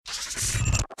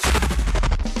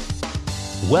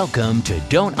Welcome to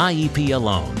Don't IEP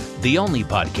Alone, the only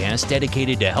podcast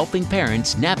dedicated to helping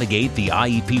parents navigate the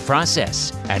IEP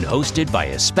process and hosted by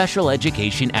a special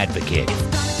education advocate.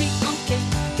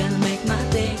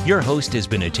 Your host has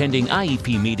been attending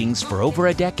IEP meetings for over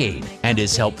a decade and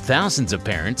has helped thousands of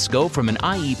parents go from an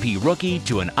IEP rookie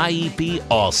to an IEP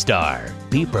all-star.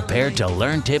 Be prepared to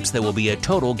learn tips that will be a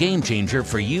total game changer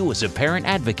for you as a parent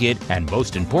advocate and,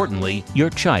 most importantly, your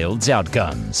child's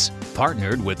outcomes.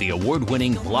 Partnered with the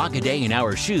award-winning Block a Day in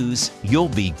Our Shoes, you'll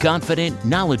be confident,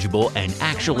 knowledgeable, and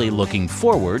actually looking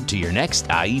forward to your next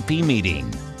IEP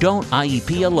meeting. Don't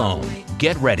IEP alone.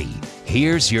 Get ready.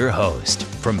 Here's your host,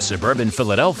 from suburban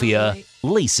Philadelphia,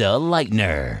 Lisa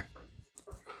Leitner.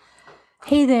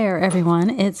 Hey there, everyone.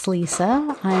 It's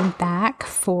Lisa. I'm back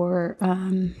for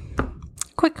a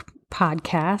quick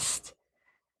podcast.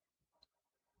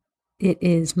 It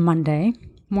is Monday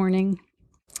morning.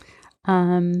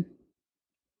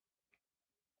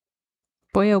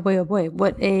 Boy, oh boy,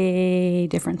 what a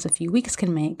difference a few weeks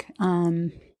can make.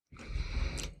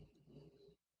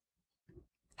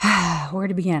 Where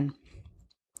to begin?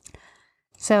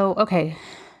 So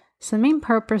the main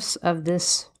purpose of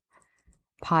this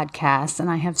podcast, and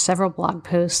I have several blog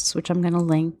posts, which I'm going to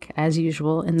link as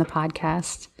usual in the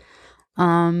podcast.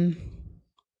 But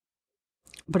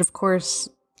of course,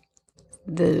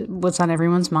 what's on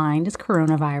everyone's mind is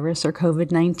coronavirus or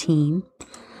COVID-19.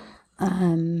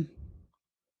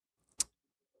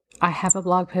 I have a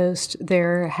blog post.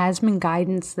 There has been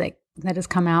guidance that has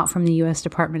come out from the U.S.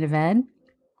 Department of Ed.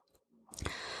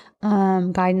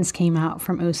 Guidance came out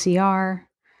from OCR,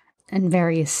 and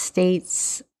various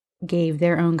states gave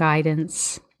their own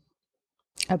guidance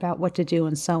about what to do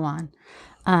and so on.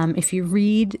 If you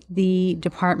read the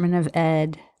Department of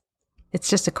Ed, it's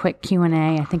just a quick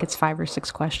Q&A. I think it's 5 or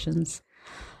 6 questions.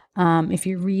 If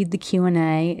you read the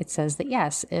Q&A, it says that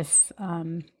yes, if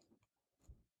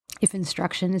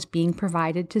instruction is being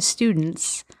provided to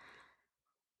students,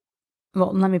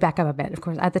 well, let me back up a bit. Of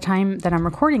course, at the time that I'm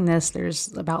recording this,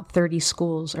 there's about 30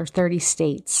 schools or 30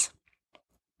 states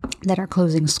that are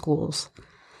closing schools.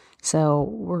 So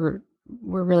we're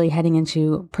really heading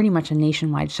into pretty much a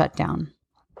nationwide shutdown.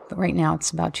 But right now,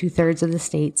 it's about 2/3 of the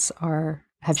states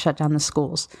have shut down the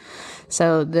schools.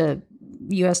 So the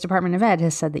U.S. Department of Ed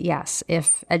has said that yes,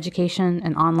 if education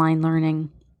and online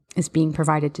learning is being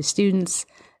provided to students,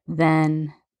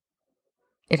 then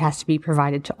it has to be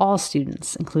provided to all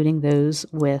students, including those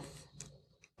with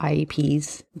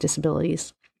IEPs,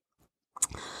 disabilities.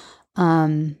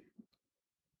 But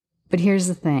here's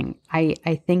the thing.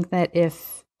 I think that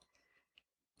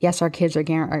yes, our kids are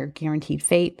guaranteed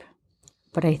FAPE,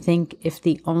 but I think if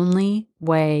the only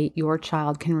way your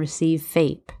child can receive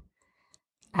FAPE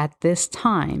at this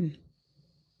time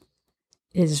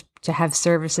is to have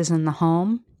services in the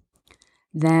home,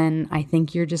 then I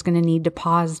think you're just going to need to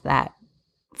pause that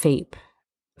FAPE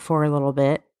for a little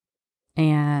bit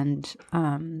and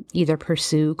either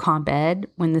pursue Comp Ed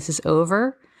when this is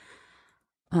over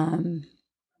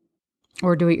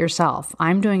or do it yourself.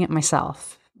 I'm doing it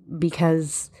myself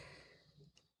because,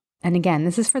 and again,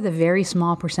 this is for the very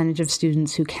small percentage of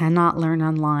students who cannot learn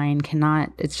online,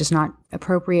 it's just not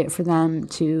appropriate for them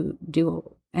to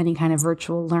do any kind of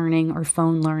virtual learning or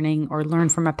phone learning or learn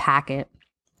from a packet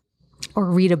or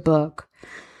read a book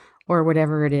or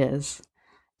whatever it is.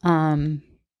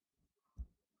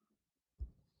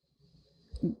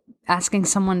 Asking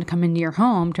someone to come into your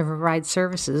home to provide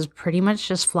services pretty much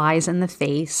just flies in the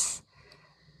face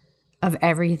of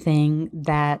everything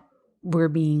that we're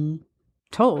being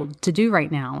told to do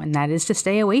right now, and that is to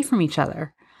stay away from each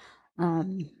other.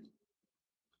 When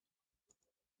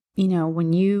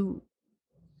you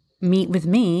meet with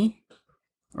me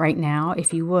right now,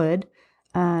 if you would,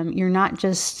 you're not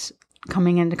just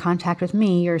coming into contact with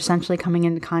me, you're essentially coming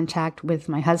into contact with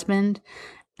my husband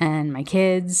and my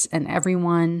kids and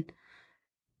everyone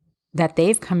that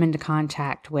they've come into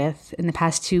contact with in the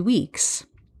past 2 weeks.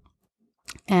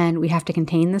 And we have to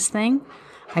contain this thing.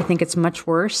 I think it's much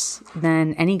worse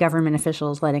than any government official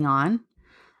is letting on.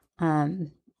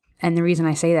 And the reason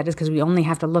I say that is because we only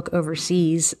have to look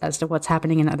overseas as to what's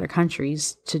happening in other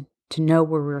countries to know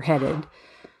where we're headed.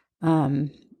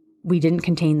 We didn't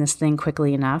contain this thing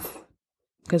quickly enough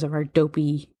because of our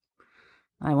dopey.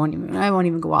 I won't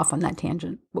even go off on that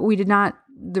tangent. But we did not.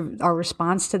 Our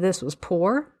response to this was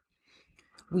poor.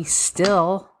 We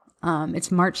still.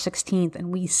 It's March 16th,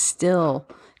 and we still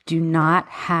do not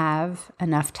have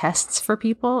enough tests for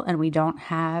people, and we don't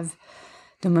have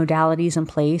the modalities in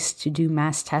place to do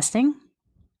mass testing.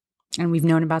 And we've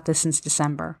known about this since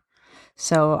December.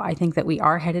 So I think that we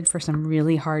are headed for some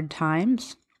really hard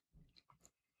times.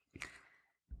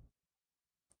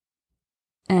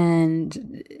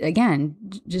 And again,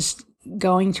 just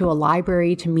going to a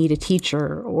library to meet a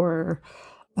teacher or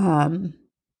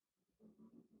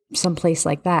someplace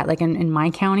like that. Like in my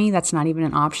county, that's not even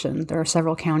an option. There are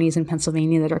several counties in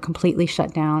Pennsylvania that are completely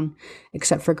shut down,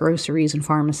 except for groceries and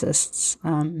pharmacists,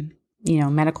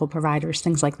 medical providers,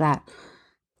 things like that.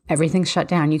 Everything's shut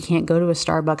down. You can't go to a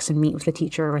Starbucks and meet with a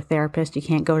teacher or a therapist. You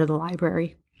can't go to the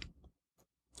library.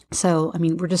 So,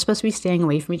 we're just supposed to be staying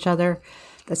away from each other.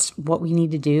 That's what we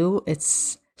need to do.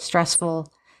 It's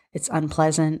stressful. It's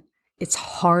unpleasant. It's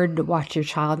hard to watch your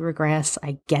child regress.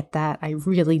 I get that. I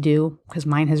really do, because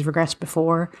mine has regressed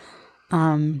before.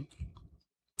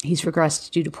 He's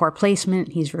regressed due to poor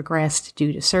placement. He's regressed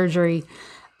due to surgery.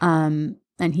 And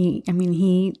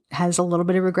he has a little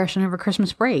bit of regression over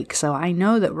Christmas break. So I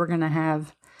know that we're going to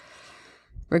have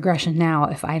regression now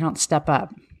if I don't step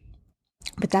up.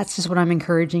 But that's just what I'm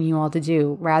encouraging you all to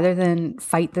do. Rather than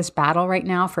fight this battle right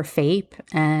now for FAPE,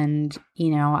 and,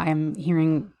 I'm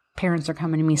hearing parents are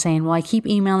coming to me saying, well, I keep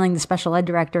emailing the special ed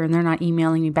director and they're not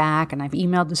emailing me back. And I've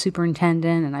emailed the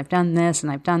superintendent and I've done this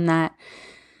and I've done that.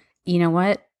 You know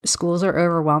what? Schools are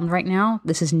overwhelmed right now.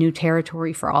 This is new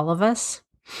territory for all of us.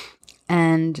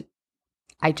 And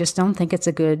I just don't think it's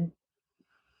a good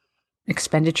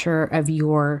expenditure of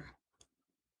your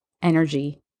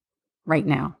energy right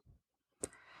now.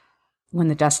 When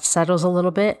the dust settles a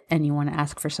little bit and you want to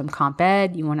ask for some comp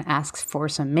ed, you want to ask for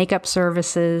some makeup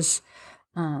services,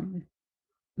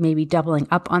 maybe doubling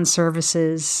up on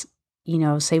services,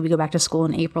 say we go back to school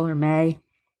in April or May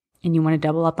and you want to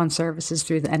double up on services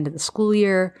through the end of the school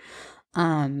year,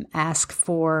 ask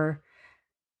for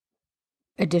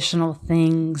additional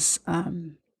things,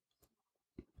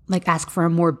 like ask for a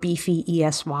more beefy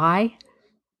ESY,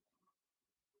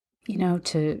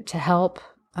 to help.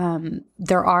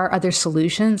 There are other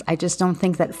solutions. I just don't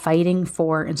think that fighting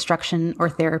for instruction or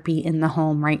therapy in the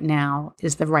home right now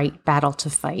is the right battle to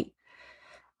fight.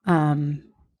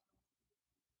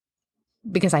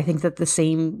 Because I think that the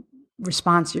same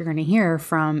response you're going to hear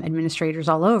from administrators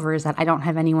all over is that I don't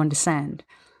have anyone to send.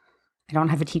 I don't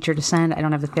have a teacher to send. I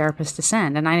don't have a therapist to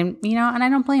send. And I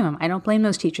don't blame them. I don't blame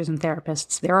those teachers and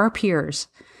therapists. They're our peers.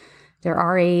 They're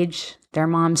our age. They're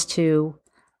moms too.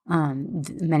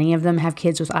 Many of them have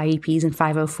kids with IEPs and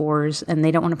 504s, and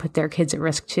they don't want to put their kids at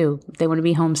risk too. They want to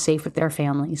be home safe with their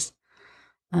families.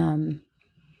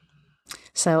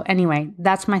 So anyway,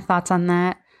 that's my thoughts on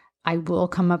that. I will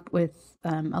come up with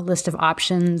a list of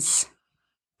options,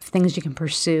 things you can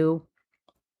pursue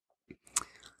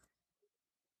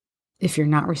if you're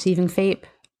not receiving FAPE.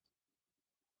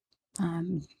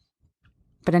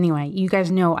 But anyway, you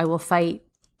guys know I will fight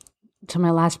to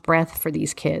my last breath for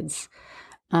these kids.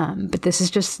 But this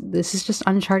is just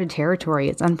uncharted territory.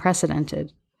 It's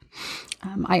unprecedented.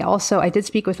 I did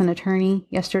speak with an attorney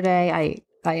yesterday.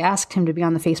 I asked him to be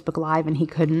on the Facebook Live and he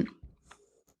couldn't.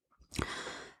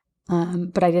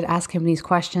 But I did ask him these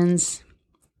questions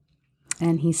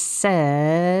and he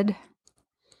said,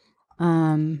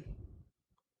 I'll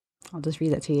just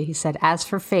read that to you. He said, as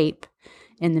for FAPE,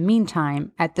 in the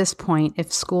meantime, at this point,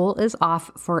 if school is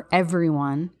off for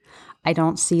everyone, I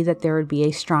don't see that there would be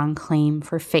a strong claim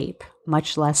for FAPE,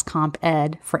 much less comp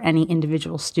ed for any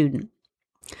individual student.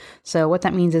 So what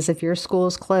that means is if your school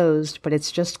is closed, but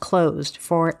it's just closed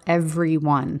for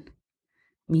everyone,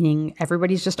 meaning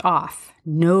everybody's just off,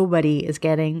 nobody is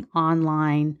getting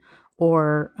online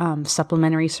or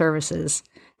supplementary services,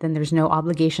 then there's no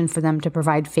obligation for them to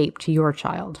provide FAPE to your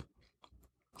child.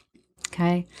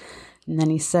 Okay. And then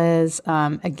he says,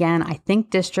 again, I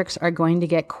think districts are going to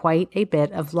get quite a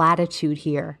bit of latitude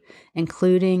here,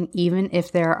 including even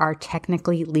if there are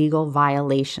technically legal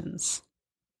violations.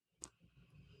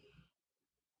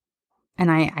 And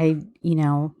I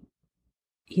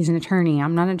he's an attorney.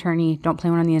 I'm not an attorney. Don't play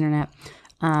one on the internet.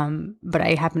 But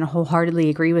I happen to wholeheartedly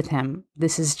agree with him.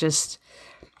 This is just,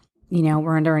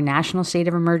 we're under a national state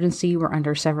of emergency. We're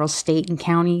under several state and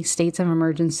county states of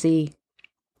emergency.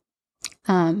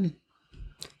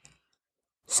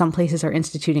 Some places are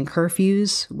instituting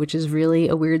curfews, which is really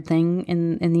a weird thing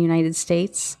in the United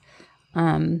States.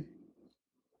 But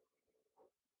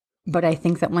I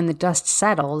think that when the dust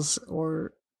settles,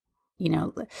 or,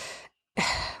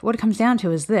 what it comes down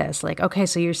to is this, like, okay,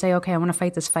 so you say, okay, I want to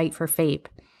fight this fight for FAPE.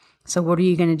 So what are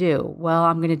you going to do? Well,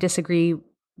 I'm going to disagree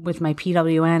with my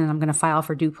PWN and I'm going to file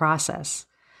for due process.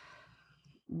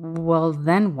 Well,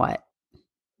 then what?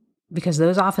 Because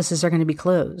those offices are going to be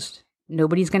closed.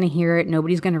 Nobody's going to hear it.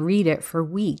 Nobody's going to read it for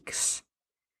weeks.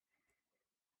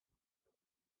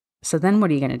 So then what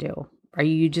are you going to do? Are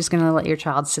you just going to let your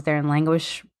child sit there and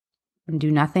languish and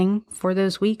do nothing for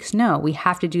those weeks? No, we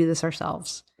have to do this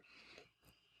ourselves.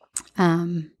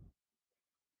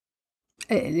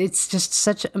 It's just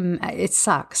such, it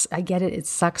sucks. I get it. It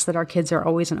sucks that our kids are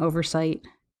always an oversight.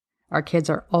 Our kids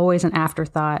are always an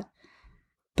afterthought,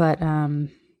 but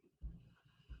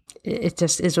it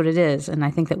just is what it is. And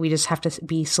I think that we just have to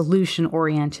be solution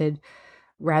oriented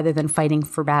rather than fighting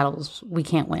for battles we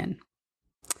can't win.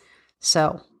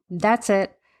 So that's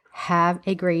it. Have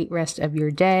a great rest of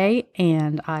your day,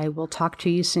 and I will talk to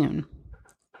you soon.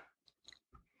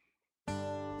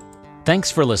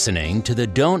 Thanks for listening to the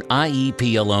Don't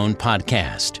IEP Alone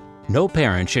podcast. No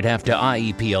parent should have to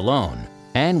IEP alone.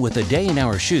 And with A Day in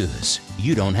Our Shoes,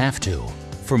 you don't have to.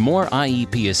 For more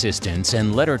IEP assistance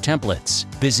and letter templates,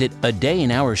 visit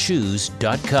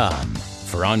adayinourshoes.com.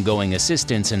 For ongoing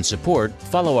assistance and support,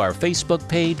 follow our Facebook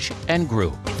page and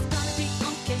group.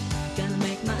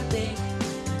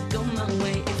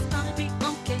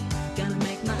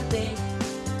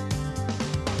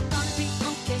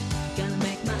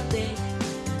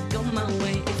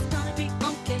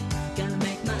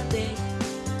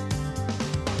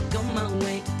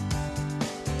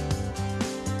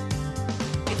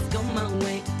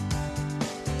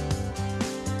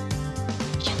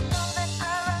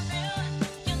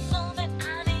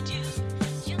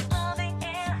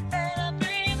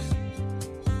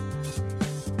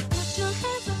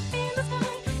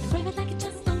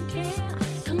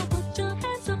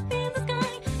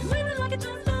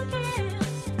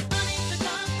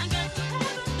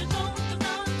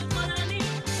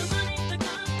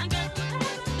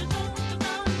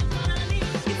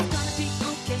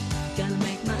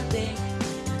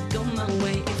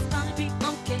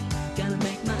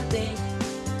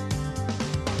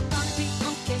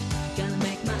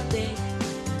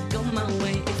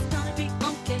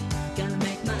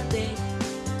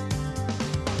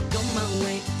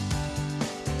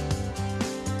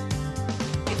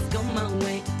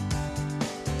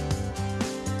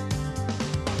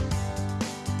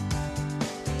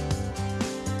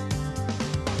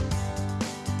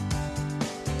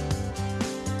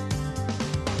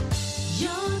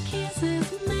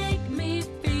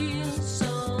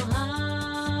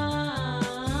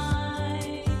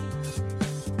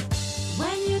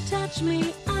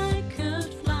 Me, I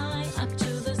could fly up to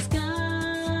the sky.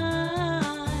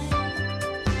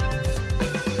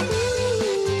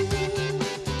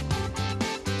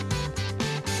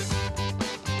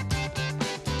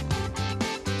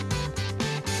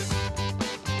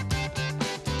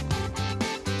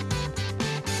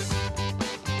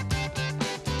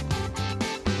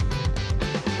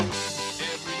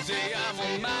 Every day I'm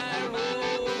on my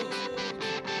road,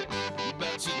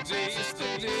 but today is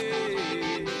the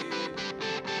day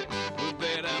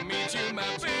that I meet you, my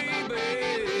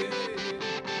baby.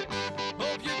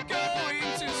 Hope you're going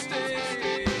to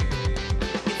stay.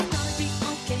 It's gonna be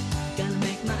okay, gonna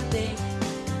make my day.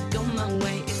 Go my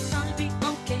way, it's gonna be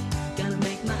okay, gonna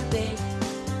make my day.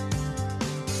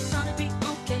 It's gonna be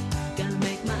okay, gonna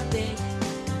make my day.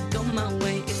 Go my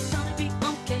way, it's gonna be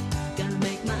okay, gonna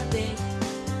make my day.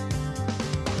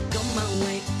 Go my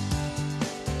way.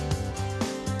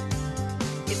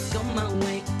 It's go my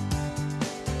way.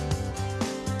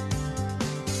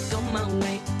 My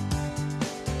way.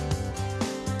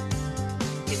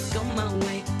 It's go my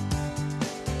way.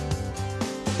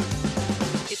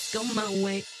 It's go my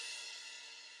way.